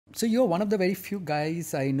So you're one of the very few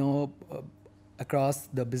guys I know across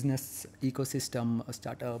the business ecosystem,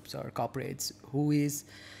 startups or corporates, who is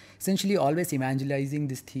essentially always evangelizing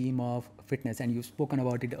this theme of fitness. And you've spoken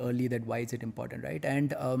about it early, that why is it important, right?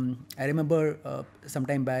 And I remember some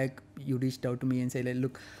time back you reached out to me and said, like,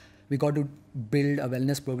 look, we got to build a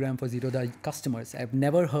wellness program for Zerodha customers. I've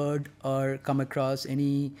never heard or come across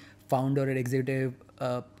any founder or executive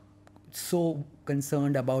so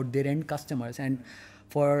concerned about their end customers. And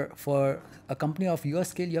for a company of your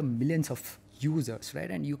scale, you have millions of users,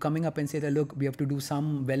 right? And you coming up and say that, look, we have to do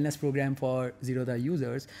some wellness program for Zerodha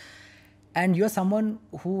users. And you're someone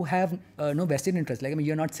who have no vested interest. Like, I mean,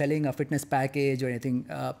 you're not selling a fitness package or anything.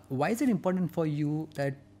 Why is it important for you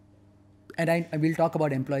that, and I will talk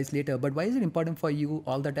about employees later, but why is it important for you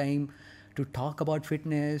all the time to talk about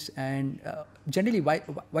fitness? And generally, why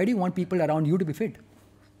do you want people around you to be fit?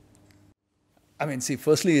 I mean, see,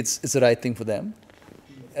 firstly, it's the right thing for them,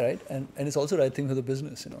 right? And it's also the right thing for the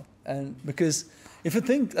business, you know. And because if you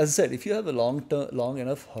think, as I said, if you have a long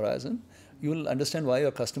enough horizon, you will understand why your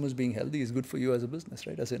customers being healthy is good for you as a business,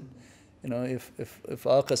 right? As in, you know, if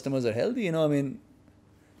our customers are healthy, you know, I mean,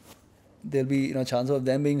 there'll be, you know, chance of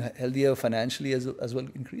them being healthier financially as well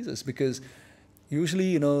increases, because usually,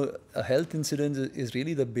 you know, a health incident is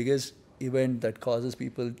really the biggest event that causes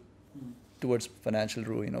people towards financial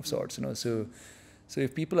ruin of sorts, you know. So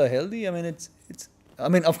if people are healthy, I mean, I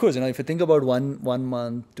mean, of course, you know, if you think about one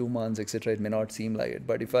month, 2 months, etc., it may not seem like it.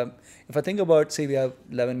 But if I think about, say, we have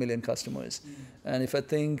 11 million customers, and if I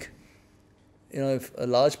think, you know, if a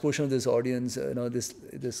large portion of this audience, you know,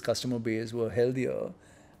 this customer base were healthier,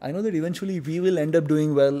 I know that eventually we will end up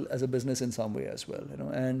doing well as a business in some way as well, you know.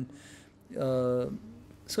 And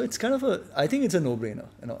so it's kind of I think it's a no-brainer,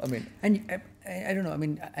 you know. I mean, and I don't know. I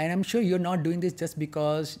mean, and I'm sure you're not doing this just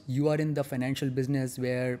because you are in the financial business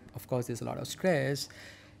where, of course, there's a lot of stress.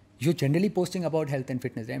 You're generally posting about health and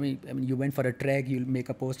fitness. I mean, you went for a trek, you'll make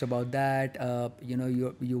a post about that. You know,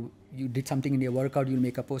 you did something in your workout, you'll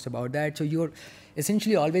make a post about that. So you're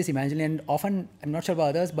essentially always imagining. And often, I'm not sure about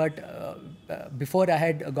others, but before I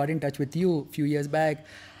had got in touch with you a few years back,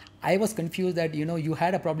 I was confused that, you know, you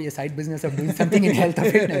had probably a side business of doing something in health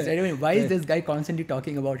or fitness. Right? I mean, why is this guy constantly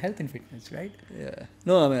talking about health and fitness, right? Yeah.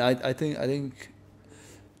 No, I mean, I think,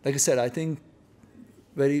 like I said, I think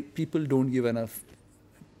people don't give enough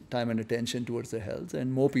time and attention towards their health,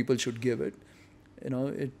 and more people should give it. You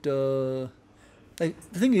know, like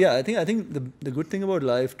the thing, yeah, I think the good thing about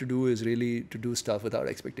life to do is really to do stuff without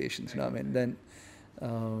expectations. You know, I mean, then.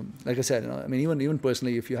 Like I said, you know, I mean, even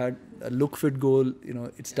personally, if you had a look fit goal, you know,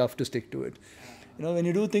 it's tough to stick to it. You know, when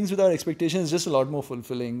you do things without expectations, it's just a lot more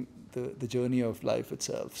fulfilling, the journey of life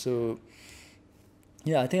itself. So,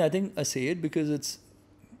 yeah, I think I say it because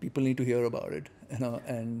people need to hear about it, you know,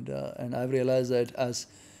 and I've realized that as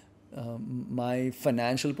my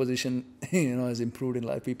financial position, you know, has improved in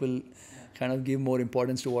life, people kind of give more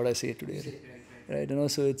importance to what I say today. Right, you know,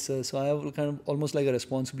 so it's so I have kind of almost like a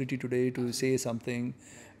responsibility today to say something,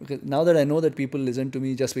 because now that I know that people listen to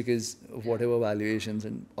me just because of whatever valuations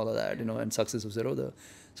and all of that, you know, and success of Zerodha,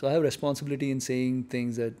 so I have responsibility in saying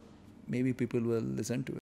things that maybe people will listen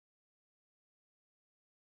to.